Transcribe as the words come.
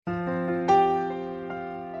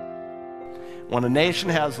When a nation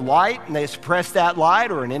has light and they suppress that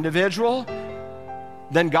light, or an individual,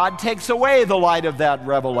 then God takes away the light of that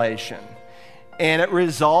revelation. And it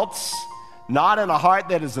results not in a heart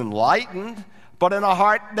that is enlightened, but in a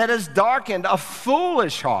heart that is darkened, a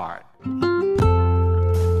foolish heart.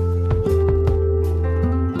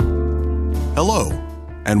 Hello,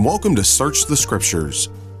 and welcome to Search the Scriptures,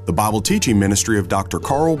 the Bible teaching ministry of Dr.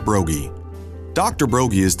 Carl Broggi. Dr.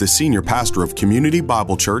 Broggi is the senior pastor of Community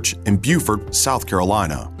Bible Church in Beaufort, South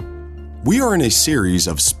Carolina. We are in a series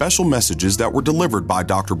of special messages that were delivered by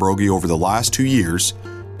Dr. Broggi over the last 2 years,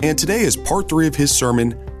 and today is part 3 of his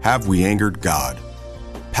sermon, Have We Angered God?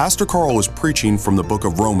 Pastor Carl is preaching from the book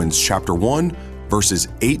of Romans chapter 1, verses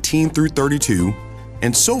 18 through 32,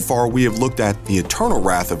 and so far we have looked at the eternal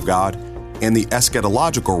wrath of God and the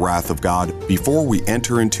eschatological wrath of God before we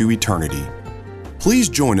enter into eternity. Please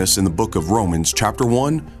join us in the book of Romans chapter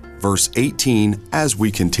 1, verse 18 as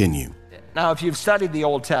we continue. Now, if you've studied the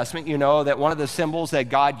Old Testament, you know that one of the symbols that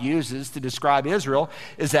God uses to describe Israel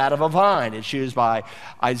is that of a vine. It's used by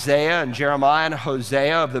Isaiah and Jeremiah and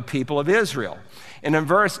Hosea of the people of Israel. And in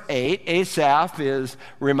verse 8, Asaph is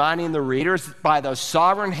reminding the readers, by the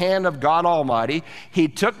sovereign hand of God Almighty, he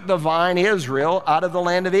took the vine Israel out of the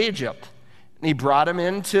land of Egypt. And he brought him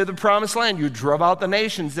into the promised land. You drove out the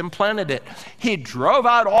nations and planted it. He drove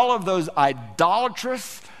out all of those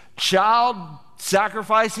idolatrous,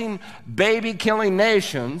 child-sacrificing, baby-killing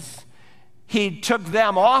nations. He took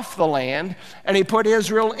them off the land, and he put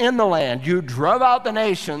Israel in the land. You drove out the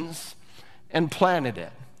nations and planted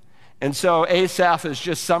it. And so Asaph has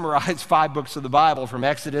just summarized 5 books of the Bible from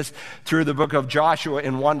Exodus through the book of Joshua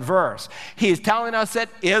in one verse. He's telling us that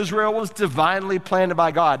Israel was divinely planted by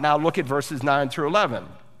God. Now look at verses 9 through 11.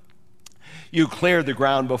 You cleared the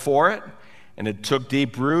ground before it, and it took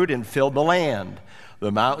deep root and filled the land.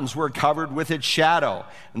 The mountains were covered with its shadow,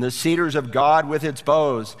 and the cedars of God with its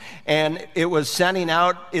boughs. And it was sending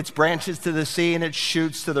out its branches to the sea and its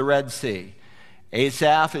shoots to the Red Sea.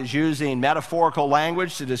 Asaph is using metaphorical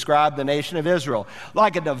language to describe the nation of Israel.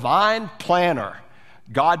 Like a divine planter,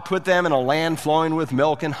 God put them in a land flowing with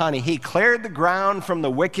milk and honey. He cleared the ground from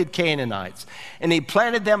the wicked Canaanites, and he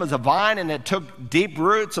planted them as a vine, and it took deep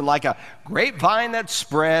roots, and like a grapevine that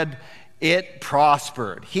spread, it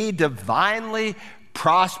prospered. He divinely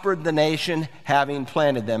prospered the nation, having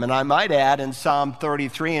planted them. And I might add, in Psalm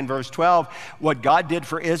 33 and verse 12, what God did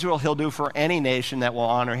for Israel, he'll do for any nation that will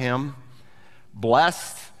honor him.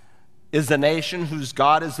 Blessed is the nation whose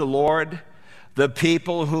God is the Lord, the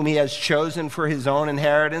people whom he has chosen for his own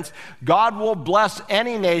inheritance. God will bless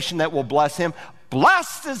any nation that will bless him.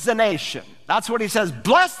 Blessed is the nation. That's what he says.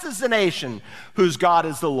 Blessed is the nation whose God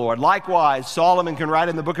is the Lord. Likewise, Solomon can write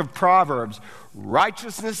in the book of Proverbs,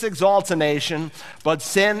 righteousness exalts a nation, but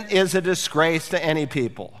sin is a disgrace to any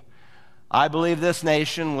people. I believe this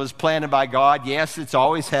nation was planted by God. Yes, it's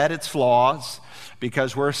always had its flaws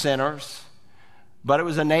because we're sinners. But it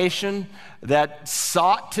was a nation that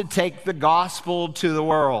sought to take the gospel to the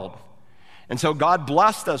world. And so God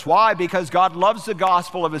blessed us. Why? Because God loves the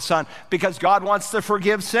gospel of his Son. Because God wants to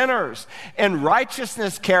forgive sinners. And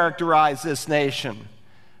righteousness characterized this nation.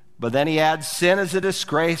 But then he adds, sin is a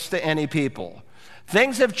disgrace to any people.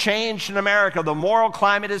 Things have changed in America. The moral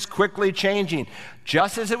climate is quickly changing,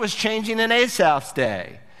 just as it was changing in Asaph's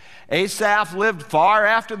day. Asaph lived far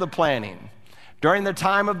after the planting. During the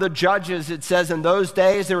time of the judges, it says, in those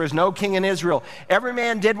days there was no king in Israel. Every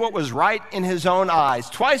man did what was right in his own eyes.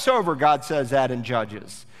 Twice over, God says that in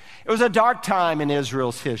Judges. It was a dark time in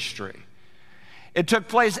Israel's history. It took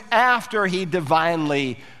place after he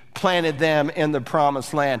divinely planted them in the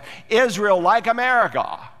promised land. Israel, like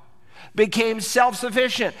America, became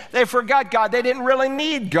self-sufficient. They forgot God. They didn't really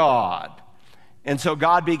need God. And so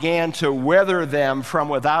God began to wither them from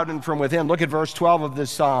without and from within. Look at verse 12 of this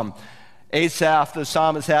psalm. Asaph, the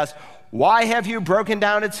psalmist, asks, why have you broken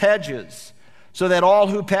down its hedges so that all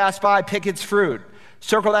who pass by pick its fruit?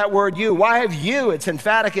 Circle that word you. Why have you, it's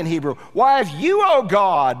emphatic in Hebrew, why have you, O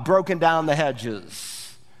God, broken down the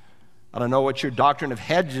hedges? I don't know what your doctrine of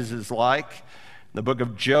hedges is like. In the book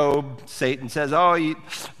of Job, Satan says,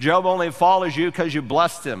 Job only follows you because you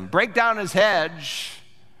blessed him. Break down his hedge,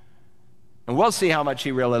 and we'll see how much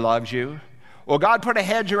he really loves you. Well, God put a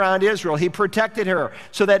hedge around Israel. He protected her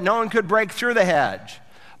so that no one could break through the hedge.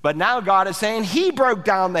 But now God is saying he broke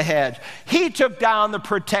down the hedge. He took down the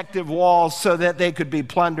protective walls so that they could be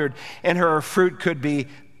plundered and her fruit could be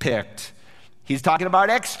picked. He's talking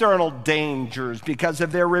about external dangers because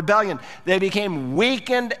of their rebellion. They became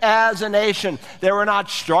weakened as a nation. They were not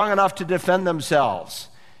strong enough to defend themselves.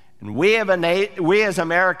 And we as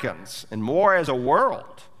Americans, and more as a world,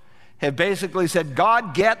 have basically said,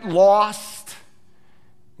 God, get lost.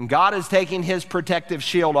 And God is taking his protective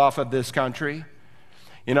shield off of this country.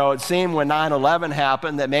 You know, it seemed when 9/11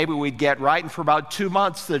 happened that maybe we'd get right, and for about 2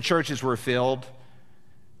 months the churches were filled.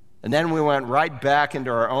 And then we went right back into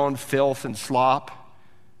our own filth and slop.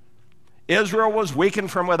 Israel was weakened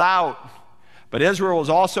from without, but Israel was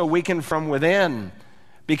also weakened from within.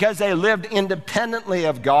 Because they lived independently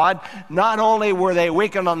of God, not only were they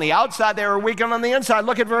weakened on the outside, they were weakened on the inside.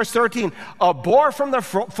 Look at verse 13. A boar from the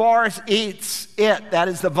forest eats it, that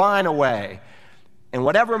is the vine, away, and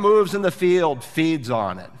whatever moves in the field feeds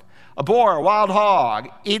on it. A boar, a wild hog,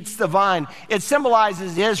 eats the vine. It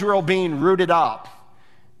symbolizes Israel being rooted up.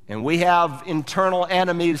 And we have internal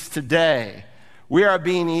enemies today. We are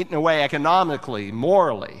being eaten away economically,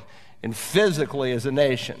 morally, and physically as a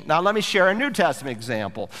nation. Now let me share a New Testament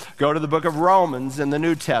example. Go to the book of Romans in the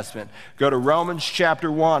New Testament. Go to Romans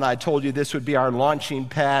chapter 1. I told you this would be our launching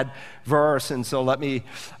pad verse, and so let me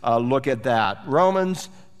look at that. Romans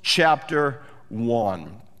chapter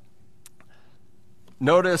 1.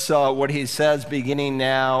 Notice what he says beginning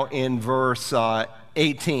now in verse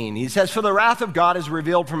 18. He says, "For the wrath of God is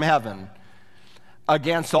revealed from heaven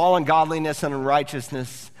against all ungodliness and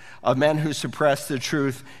unrighteousness of men who suppress the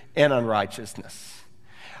truth in unrighteousness."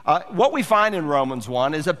 What we find in Romans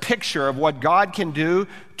 1 is a picture of what God can do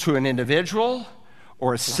to an individual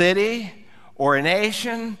or a city or a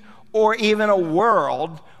nation or even a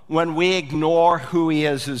world when we ignore who he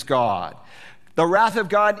is as God. The wrath of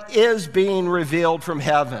God is being revealed from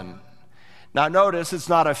heaven. Now notice it's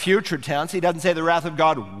not a future tense. He doesn't say the wrath of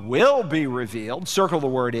God will be revealed. Circle the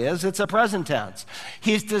word is. It's a present tense.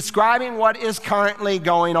 He's describing what is currently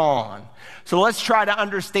going on. So let's try to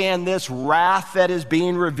understand this wrath that is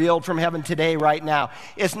being revealed from heaven today, right now.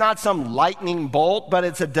 It's not some lightning bolt, but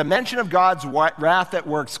it's a dimension of God's wrath that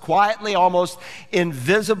works quietly, almost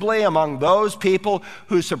invisibly among those people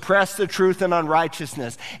who suppress the truth and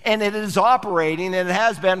unrighteousness. And it is operating, and it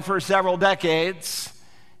has been for several decades,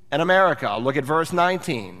 in America. Look at verse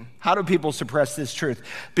 19. How do people suppress this truth?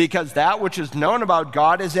 Because that which is known about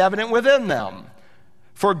God is evident within them,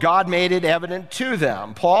 for God made it evident to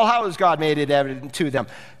them. Paul, how has God made it evident to them?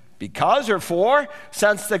 Because, or for,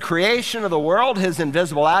 since the creation of the world, his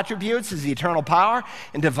invisible attributes, his eternal power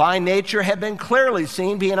and divine nature have been clearly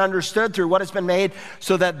seen, being understood through what has been made,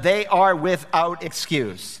 so that they are without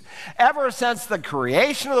excuse. Ever since the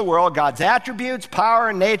creation of the world, God's attributes, power,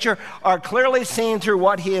 and nature are clearly seen through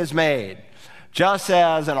what he has made. Just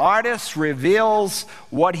as an artist reveals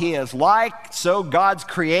what he is like, so God's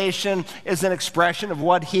creation is an expression of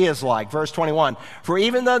what he is like. Verse 21, for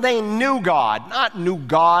even though they knew God, not knew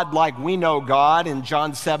God like we know God in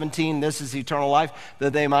John 17, this is eternal life,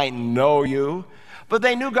 that they might know you, but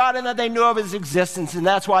they knew God and that they knew of his existence, and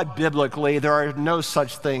that's why biblically there are no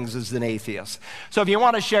such things as an atheist. So if you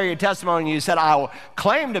want to share your testimony and you said, I'll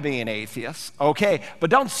claim to be an atheist, okay, but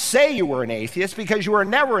don't say you were an atheist, because you were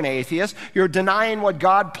never an atheist. You're denying what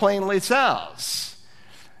God plainly says.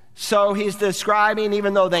 So he's describing,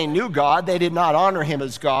 even though they knew God, they did not honor him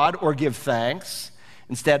as God or give thanks.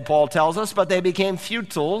 Instead, Paul tells us, but they became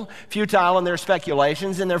futile in their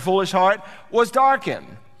speculations, and their foolish heart was darkened.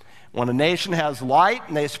 When a nation has light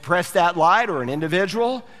and they suppress that light, or an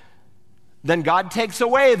individual, then God takes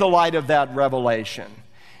away the light of that revelation.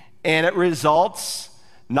 And it results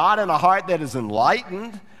not in a heart that is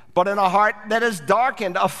enlightened, but in a heart that is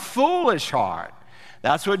darkened, a foolish heart.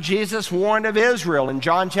 That's what Jesus warned of Israel in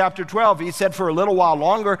John chapter 12. He said, for a little while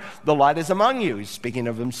longer, the light is among you. He's speaking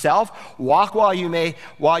of himself. Walk while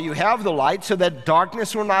you have the light, so that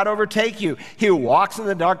darkness will not overtake you. He who walks in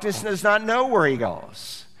the darkness does not know where he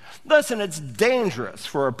goes. Listen, it's dangerous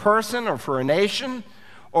for a person or for a nation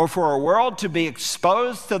or for a world to be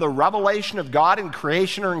exposed to the revelation of God in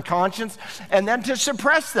creation or in conscience, and then to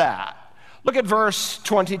suppress that. Look at verse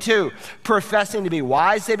 22. Professing to be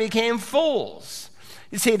wise, they became fools.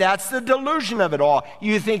 You see, that's the delusion of it all.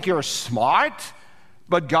 You think you're smart,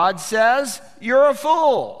 but God says you're a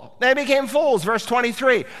fool. They became fools. Verse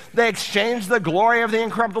 23, they exchanged the glory of the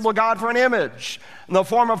incorruptible God for an image, in the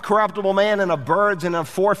form of corruptible man and of birds and of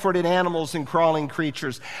four-footed animals and crawling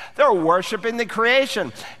creatures. They're worshiping the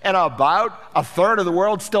creation. And about a third of the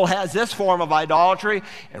world still has this form of idolatry,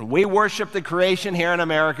 and we worship the creation here in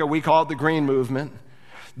America. We call it the Green Movement.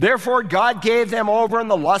 Therefore, God gave them over in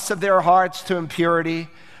the lusts of their hearts to impurity,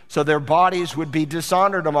 so their bodies would be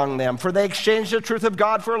dishonored among them. For they exchanged the truth of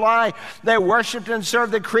God for a lie. They worshiped and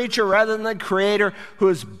served the creature rather than the Creator, who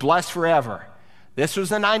is blessed forever. This was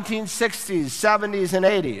the 1960s, 70s, and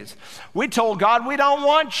 80s. We told God, we don't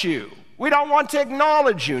want you. We don't want to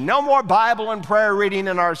acknowledge you. No more Bible and prayer reading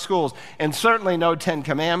in our schools, and certainly no 10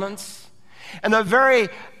 Commandments. And the very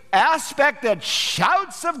aspect that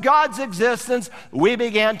shouts of God's existence, we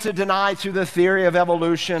began to deny through the theory of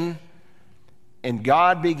evolution. And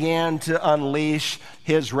God began to unleash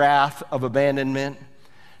his wrath of abandonment.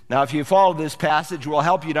 Now, if you follow this passage, it will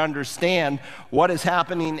help you to understand what is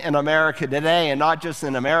happening in America today, and not just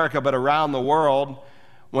in America, but around the world.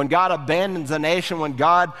 When God abandons a nation, when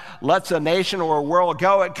God lets a nation or a world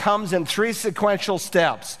go, it comes in 3 sequential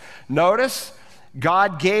steps. Notice,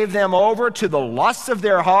 God gave them over to the lusts of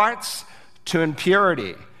their hearts, to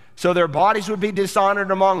impurity, so their bodies would be dishonored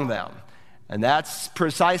among them. And that's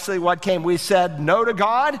precisely what came. We said no to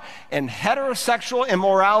God, and heterosexual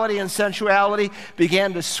immorality and sensuality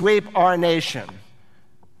began to sweep our nation.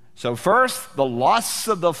 So first, the lusts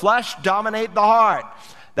of the flesh dominate the heart.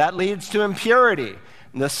 That leads to impurity.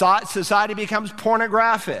 And the society becomes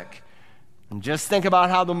pornographic. And just think about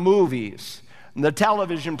how the movies and the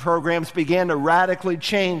television programs began to radically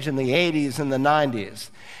change in the 80s and the 90s.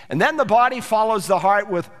 And then the body follows the heart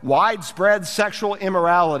with widespread sexual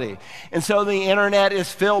immorality. And so the internet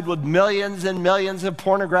is filled with millions and millions of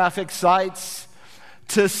pornographic sites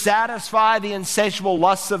to satisfy the insatiable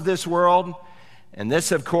lusts of this world. And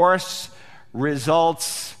this, of course,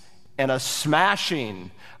 results in a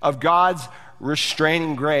smashing of God's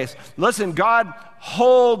restraining grace. Listen, God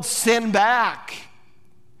holds sin back.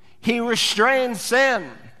 He restrains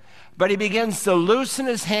sin. But he begins to loosen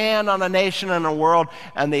his hand on a nation and a world,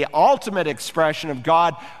 and the ultimate expression of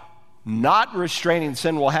God not restraining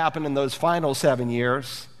sin will happen in those final 7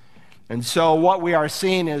 years. And so what we are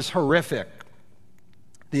seeing is horrific.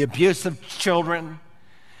 The abuse of children,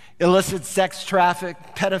 illicit sex traffic,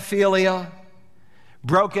 pedophilia,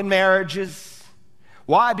 broken marriages.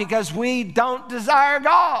 Why? Because we don't desire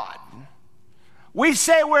God. We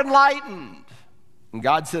say we're enlightened, and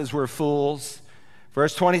God says we're fools.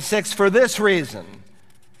 Verse 26, for this reason.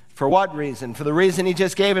 For what reason? For the reason he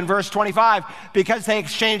just gave in verse 25, because they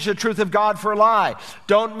exchanged the truth of God for a lie.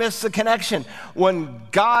 Don't miss the connection. When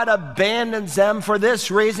God abandons them for this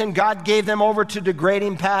reason, God gave them over to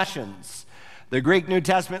degrading passions. The Greek New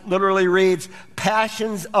Testament literally reads,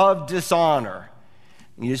 passions of dishonor.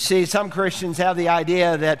 You see, some Christians have the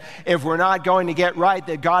idea that if we're not going to get right,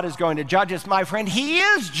 that God is going to judge us. My friend, he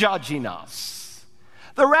is judging us.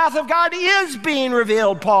 The wrath of God is being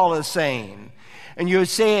revealed, Paul is saying. And you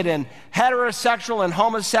see it in heterosexual and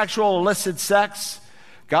homosexual illicit sex.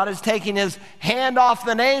 God is taking his hand off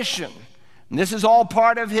the nation. And this is all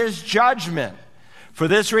part of his judgment. For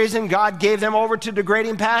this reason, God gave them over to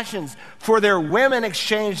degrading passions. For their women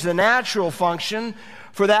exchanged the natural function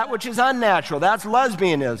for that which is unnatural. That's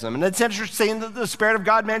lesbianism. And it's interesting that the Spirit of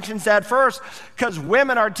God mentions that first, because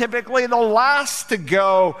women are typically the last to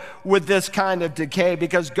go with this kind of decay,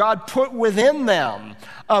 because God put within them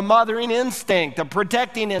a mothering instinct, a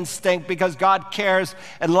protecting instinct, because God cares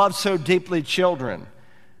and loves so deeply children.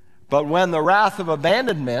 But when the wrath of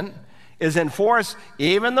abandonment is in force,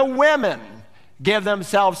 even the women give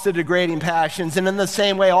themselves to degrading passions, and in the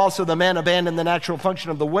same way also the men abandon the natural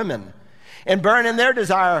function of the women and burn in their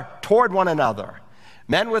desire toward one another.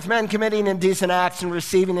 Men with men committing indecent acts and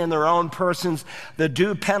receiving in their own persons the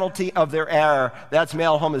due penalty of their error. That's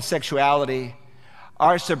male homosexuality.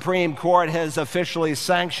 Our Supreme Court has officially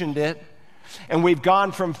sanctioned it. And we've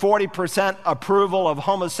gone from 40% approval of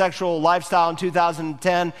homosexual lifestyle in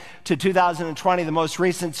 2010 to 2020, the most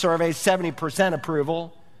recent survey, 70%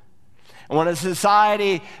 approval. And when a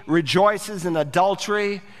society rejoices in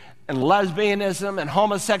adultery and lesbianism and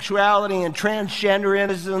homosexuality and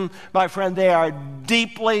transgenderism, my friend, they are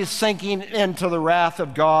deeply sinking into the wrath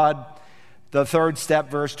of God. The third step,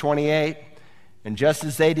 verse 28. And just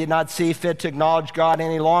as they did not see fit to acknowledge God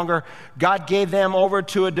any longer, God gave them over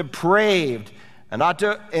to a depraved, an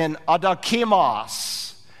adokimos,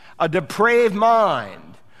 a depraved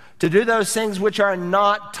mind, to do those things which are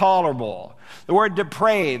not tolerable. The word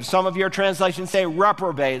depraved, some of your translations say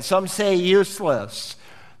reprobate, some say useless.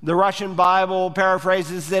 The Russian Bible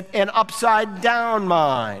paraphrases it an upside-down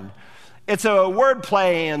mind. It's a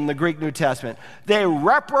wordplay in the Greek New Testament. They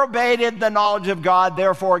reprobated the knowledge of God,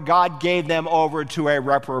 therefore God gave them over to a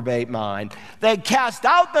reprobate mind. They cast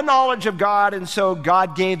out the knowledge of God, and so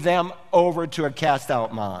God gave them over to a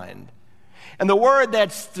cast-out mind. And the word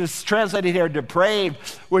that's translated here, depraved,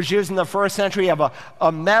 was used in the first century of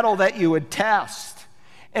a metal that you would test.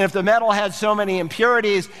 And if the metal had so many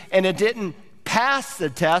impurities and it didn't pass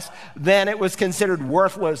the test, then it was considered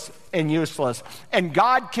worthless and useless. And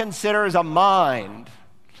God considers a mind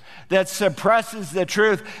that suppresses the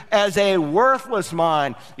truth as a worthless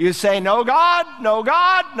mind. You say, no God, no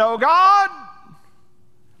God, no God.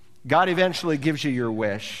 God eventually gives you your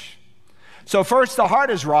wish. So first, the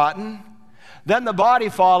heart is rotten. Then the body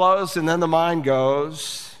follows, and then the mind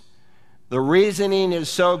goes. The reasoning is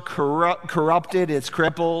so corrupted, it's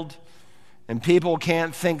crippled, and people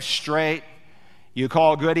can't think straight. You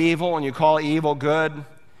call good evil, and you call evil good.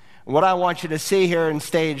 What I want you to see here in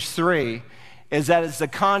stage 3 is that as the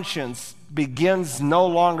conscience begins no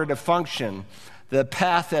longer to function, the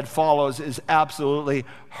path that follows is absolutely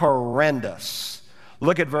horrendous.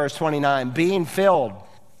 Look at verse 29. Being filled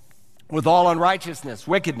with all unrighteousness,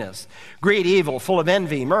 wickedness, greed, evil, full of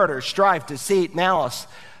envy, murder, strife, deceit, malice.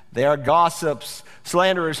 They are gossips,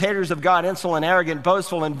 slanderers, haters of God, insolent, arrogant,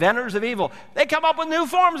 boastful, inventors of evil. They come up with new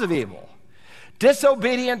forms of evil.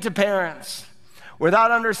 Disobedient to parents,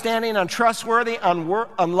 without understanding, untrustworthy,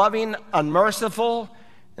 unloving, unmerciful.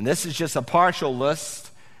 And this is just a partial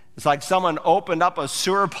list. It's like someone opened up a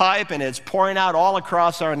sewer pipe and it's pouring out all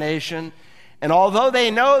across our nation. And although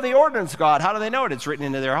they know the ordinance of God, how do they know it? It's written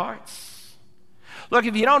into their hearts. Look,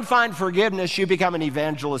 if you don't find forgiveness, you become an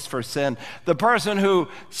evangelist for sin. The person who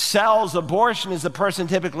sells abortion is the person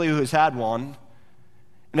typically who's had one.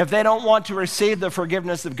 And if they don't want to receive the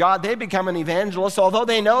forgiveness of God, they become an evangelist, although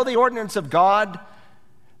they know the ordinance of God,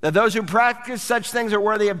 that those who practice such things are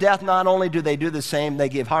worthy of death. Not only do they do the same, they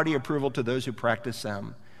give hearty approval to those who practice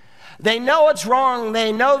them. They know it's wrong.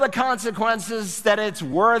 They know the consequences, that it's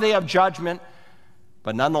worthy of judgment,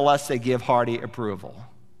 but nonetheless, they give hearty approval.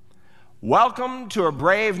 Welcome to a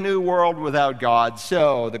brave new world without God.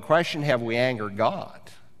 So the question, have we angered God?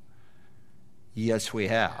 Yes, we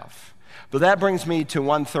have. But that brings me to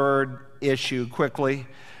one third issue quickly.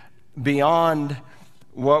 Beyond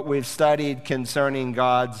what we've studied concerning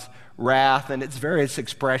God's wrath and its various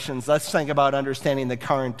expressions, let's think about understanding the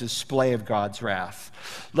current display of God's wrath.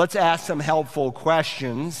 Let's ask some helpful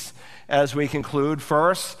questions as we conclude.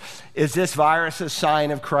 First, is this virus a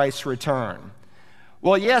sign of Christ's return?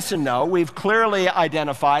 Well, yes and no. We've clearly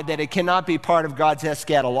identified that it cannot be part of God's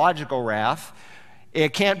eschatological wrath.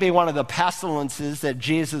 It can't be one of the pestilences that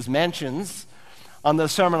Jesus mentions on the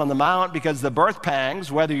Sermon on the Mount, because the birth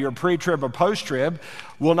pangs, whether you're pre-trib or post-trib,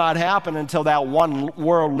 will not happen until that one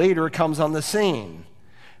world leader comes on the scene.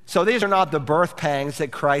 So these are not the birth pangs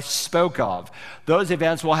that Christ spoke of. Those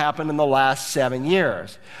events will happen in the last 7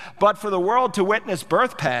 years. But for the world to witness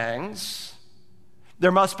birth pangs,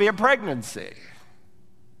 there must be a pregnancy.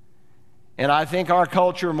 And I think our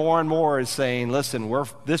culture more and more is saying, listen,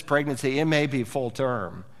 this pregnancy, it may be full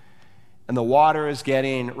term, and the water is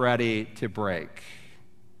getting ready to break.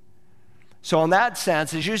 So in that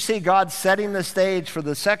sense, as you see God setting the stage for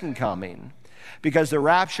the second coming, because the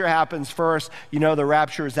rapture happens first, you know the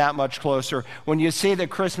rapture is that much closer. When you see the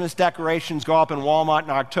Christmas decorations go up in Walmart in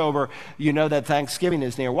October, you know that Thanksgiving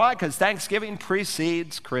is near. Why? Because Thanksgiving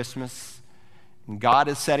precedes Christmas. And God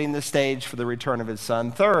is setting the stage for the return of his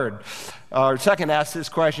Son. Second, ask this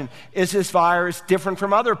question: is this virus different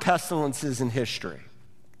from other pestilences in history?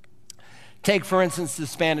 Take, for instance, the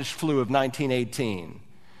Spanish flu of 1918.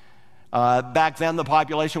 Back then, the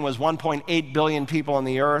population was 1.8 billion people on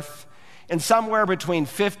the earth, and somewhere between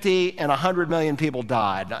 50 and 100 million people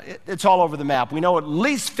died. It's all over the map. We know at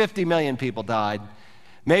least 50 million people died.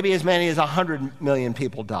 Maybe as many as 100 million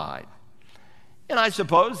people died. And I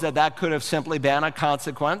suppose that could have simply been a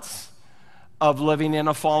consequence of living in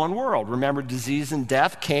a fallen world. Remember, disease and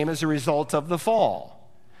death came as a result of the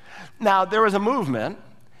fall. Now, there was a movement,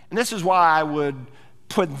 and this is why I would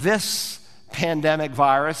put this pandemic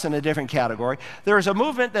virus in a different category. There was a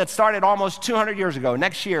movement that started almost 200 years ago.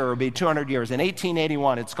 Next year will be 200 years. In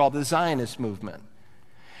 1881, it's called the Zionist movement.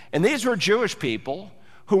 And these were Jewish people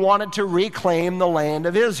who wanted to reclaim the land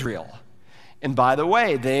of Israel. And by the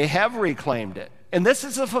way, they have reclaimed it. And this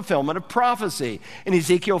is a fulfillment of prophecy. In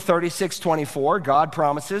Ezekiel 36:24, God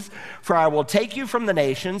promises, "For I will take you from the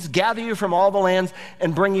nations, gather you from all the lands,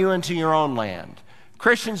 and bring you into your own land."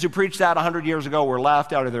 Christians who preached that 100 years ago were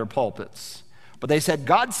laughed out of their pulpits. But they said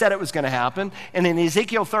God said it was going to happen. And in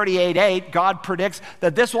Ezekiel 38:8, God predicts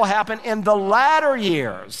that this will happen in the latter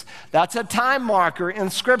years. That's a time marker in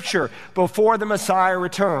Scripture before the Messiah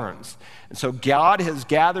returns. And so God has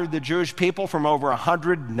gathered the Jewish people from over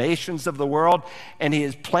 100 nations of the world, and he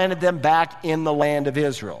has planted them back in the land of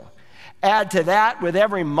Israel. Add to that, with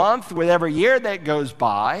every month, with every year that goes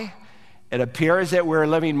by, it appears that we're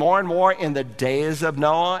living more and more in the days of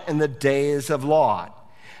Noah and the days of Lot.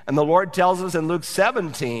 And the Lord tells us in Luke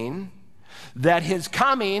 17 that his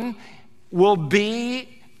coming will be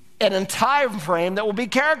an entire frame that will be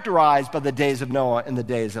characterized by the days of Noah and the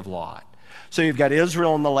days of Lot. So you've got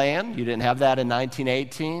Israel in the land. You didn't have that in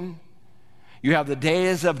 1918. You have the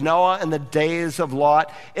days of Noah and the days of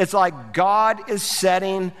Lot. It's like God is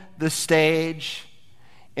setting the stage.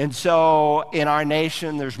 And so in our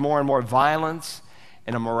nation, there's more and more violence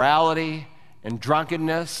and immorality and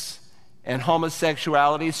drunkenness and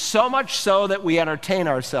homosexuality, so much so that we entertain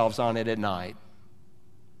ourselves on it at night.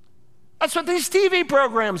 That's what these TV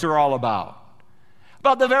programs are all about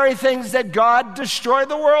the very things that God destroyed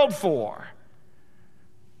the world for.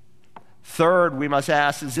 Third, we must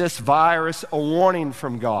ask, is this virus a warning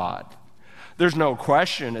from God? There's no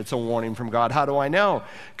question it's a warning from God. How do I know?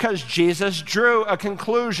 Because Jesus drew a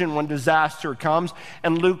conclusion when disaster comes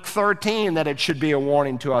in Luke 13 that it should be a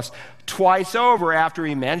warning to us. Twice over after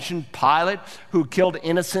he mentioned Pilate, who killed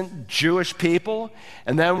innocent Jewish people,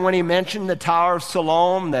 and then when he mentioned the Tower of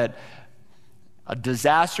Siloam, that a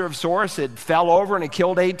disaster of sorts, it fell over and it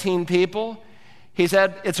killed 18 people, he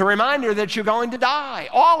said, it's a reminder that you're going to die,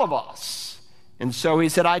 all of us. And so he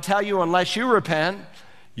said, I tell you, unless you repent,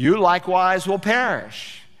 you likewise will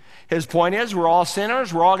perish. His point is, we're all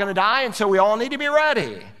sinners, we're all going to die, and so we all need to be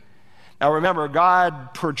ready. Now remember,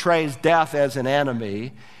 God portrays death as an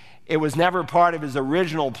enemy. It was never part of his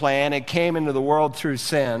original plan. It came into the world through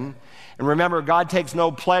sin. And remember, God takes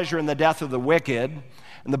no pleasure in the death of the wicked.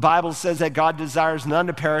 And the Bible says that God desires none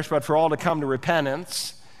to perish, but for all to come to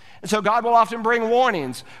repentance. And so God will often bring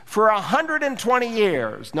warnings. For 120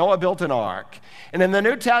 years, Noah built an ark. And in the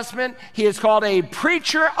New Testament, he is called a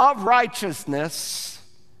preacher of righteousness.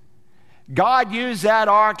 God used that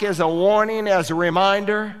ark as a warning, as a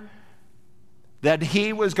reminder that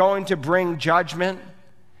he was going to bring judgment.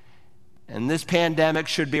 And this pandemic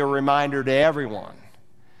should be a reminder to everyone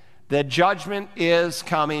that judgment is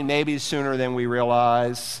coming, maybe sooner than we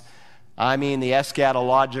realize. I mean the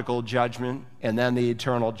eschatological judgment and then the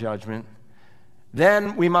eternal judgment.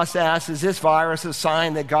 Then we must ask, is this virus a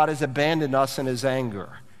sign that God has abandoned us in his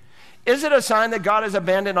anger? Is it a sign that God has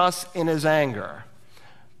abandoned us in his anger?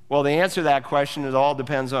 Well, the answer to that question, it all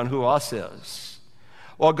depends on who us is.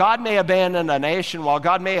 While God may abandon a nation, while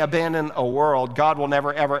God may abandon a world, God will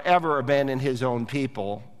never, ever, ever abandon his own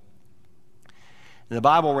people. And the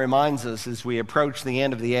Bible reminds us as we approach the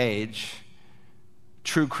end of the age,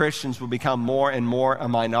 true Christians will become more and more a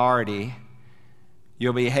minority.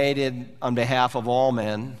 You'll be hated on behalf of all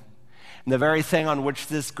men. And the very thing on which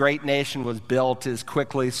this great nation was built is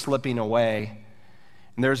quickly slipping away.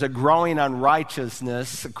 And there's a growing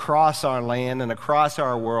unrighteousness across our land and across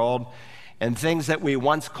our world. And things that we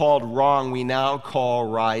once called wrong, we now call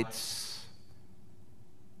rights.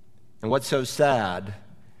 And what's so sad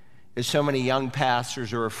is so many young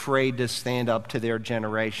pastors are afraid to stand up to their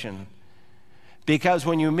generation. Because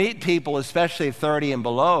when you meet people, especially 30 and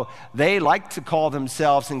below, they like to call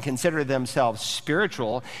themselves and consider themselves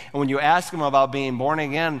spiritual. And when you ask them about being born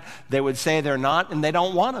again, they would say they're not and they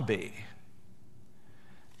don't want to be.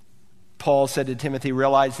 Paul said to Timothy,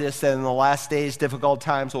 realize this, that in the last days difficult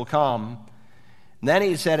times will come. And then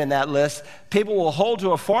he said in that list, people will hold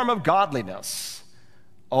to a form of godliness.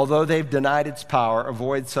 Although they've denied its power,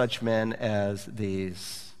 avoid such men as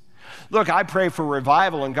these. Look, I pray for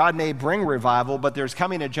revival, and God may bring revival, but there's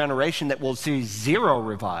coming a generation that will see zero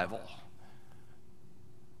revival.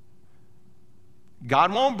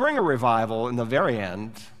 God won't bring a revival in the very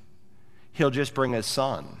end. He'll just bring his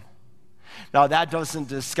son. Now, that doesn't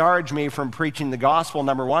discourage me from preaching the gospel,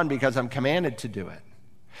 number one, because I'm commanded to do it.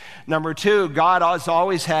 Number two, God has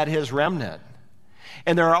always had his remnant.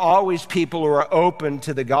 And there are always people who are open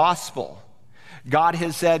to the gospel. God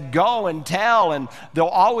has said, go and tell, and there'll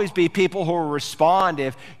always be people who will respond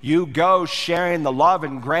if you go sharing the love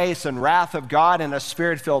and grace and wrath of God in a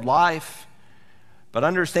spirit-filled life. But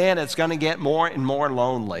understand, it's going to get more and more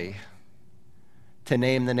lonely to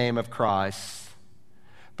name the name of Christ.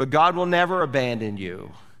 But God will never abandon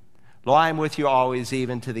you. Lo, I am with you always,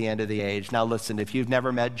 even to the end of the age. Now listen, if you've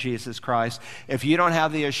never met Jesus Christ, if you don't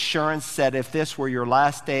have the assurance that if this were your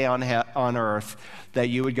last day on earth, that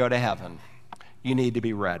you would go to heaven, you need to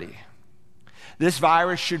be ready. This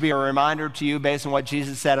virus should be a reminder to you, based on what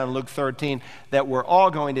Jesus said in Luke 13, that we're all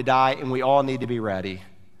going to die and we all need to be ready.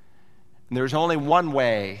 And there's only one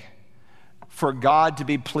way for God to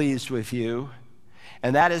be pleased with you,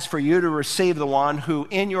 and that is for you to receive the one who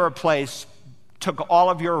in your place took all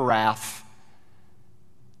of your wrath.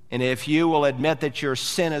 And if you will admit that your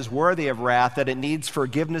sin is worthy of wrath, that it needs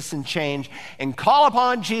forgiveness and change, and call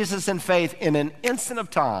upon Jesus in faith in an instant of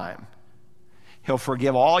time, he'll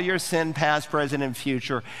forgive all your sin, past, present, and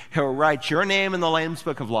future. He'll write your name in the Lamb's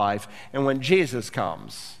Book of Life. And when Jesus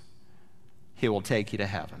comes, he will take you to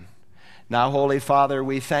heaven. Now, Holy Father,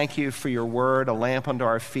 we thank you for your word, a lamp unto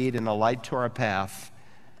our feet and a light to our path.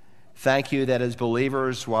 Thank you that as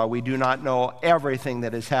believers, while we do not know everything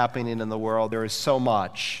that is happening in the world, there is so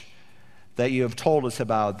much that you have told us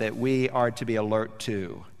about that we are to be alert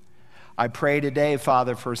to. I pray today,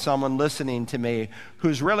 Father, for someone listening to me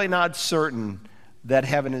who's really not certain that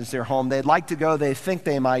heaven is their home. They'd like to go, they think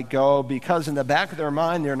they might go, because in the back of their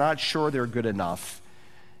mind, they're not sure they're good enough.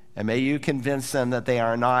 And may you convince them that they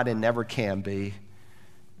are not and never can be.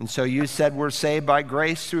 And so you said we're saved by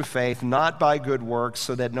grace through faith, not by good works,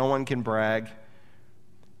 so that no one can brag.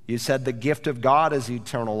 You said the gift of God is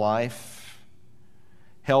eternal life.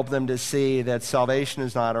 Help them to see that salvation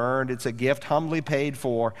is not earned. It's a gift humbly paid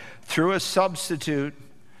for through a substitute,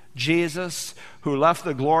 Jesus, who left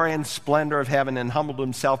the glory and splendor of heaven and humbled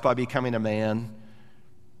himself by becoming a man.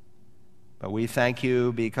 But we thank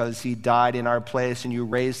you because he died in our place and you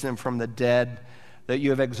raised him from the dead, that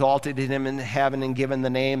you have exalted him in heaven and given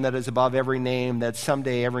the name that is above every name, that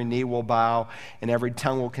someday every knee will bow and every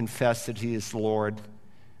tongue will confess that he is the Lord.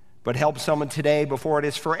 But help someone today before it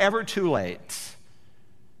is forever too late.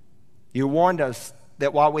 You warned us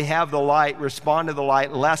that while we have the light, respond to the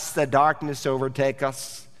light, lest the darkness overtake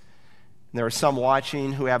us. And there are some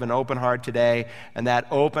watching who have an open heart today, and that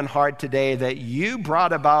open heart today that you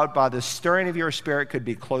brought about by the stirring of your Spirit could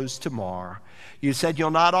be closed tomorrow. You said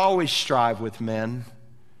you'll not always strive with men.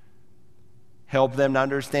 Help them to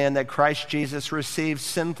understand that Christ Jesus received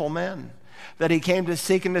sinful men, that he came to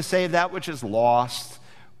seek and to save that which is lost.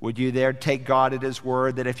 Would you there take God at his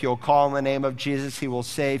word, that if you'll call in the name of Jesus, he will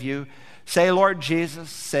save you? Say, Lord Jesus,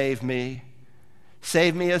 save me.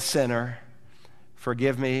 Save me a sinner.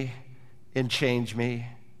 Forgive me and change me.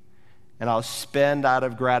 And I'll spend out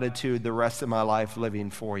of gratitude the rest of my life living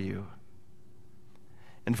for you.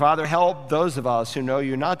 And Father, help those of us who know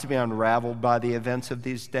you not to be unraveled by the events of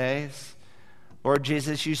these days. Lord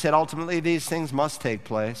Jesus, you said ultimately these things must take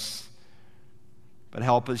place. But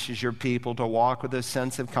help us as your people to walk with a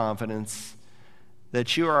sense of confidence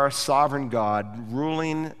that you are a sovereign God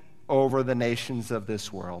ruling over the nations of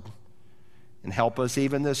this world. And help us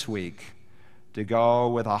even this week to go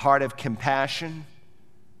with a heart of compassion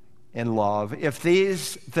and love. If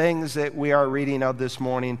these things that we are reading of this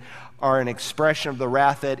morning are an expression of the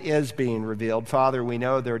wrath that is being revealed, Father, we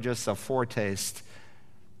know they're just a foretaste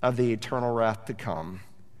of the eternal wrath to come.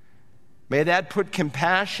 May that put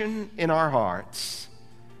compassion in our hearts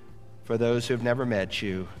for those who have never met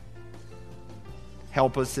you.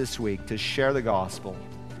 Help us this week to share the gospel.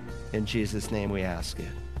 In Jesus' name we ask it.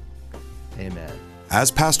 Amen. As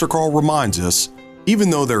Pastor Carl reminds us, even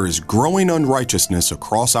though there is growing unrighteousness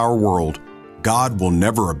across our world, God will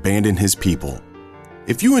never abandon his people.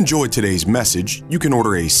 If you enjoyed today's message, you can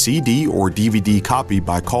order a CD or DVD copy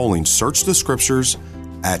by calling Search the Scriptures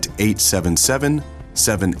at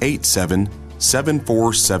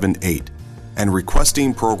 877-787-7478 and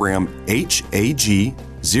requesting program HAG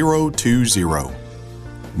 020.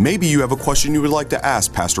 Maybe you have a question you would like to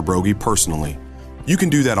ask Pastor Broggi personally. You can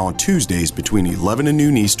do that on Tuesdays between 11 and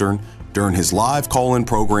noon Eastern during his live call-in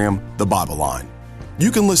program, The Bible Line.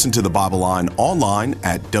 You can listen to The Bible Line online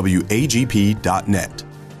at wagp.net.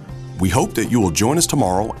 We hope that you will join us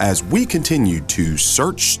tomorrow as we continue to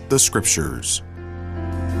search the Scriptures.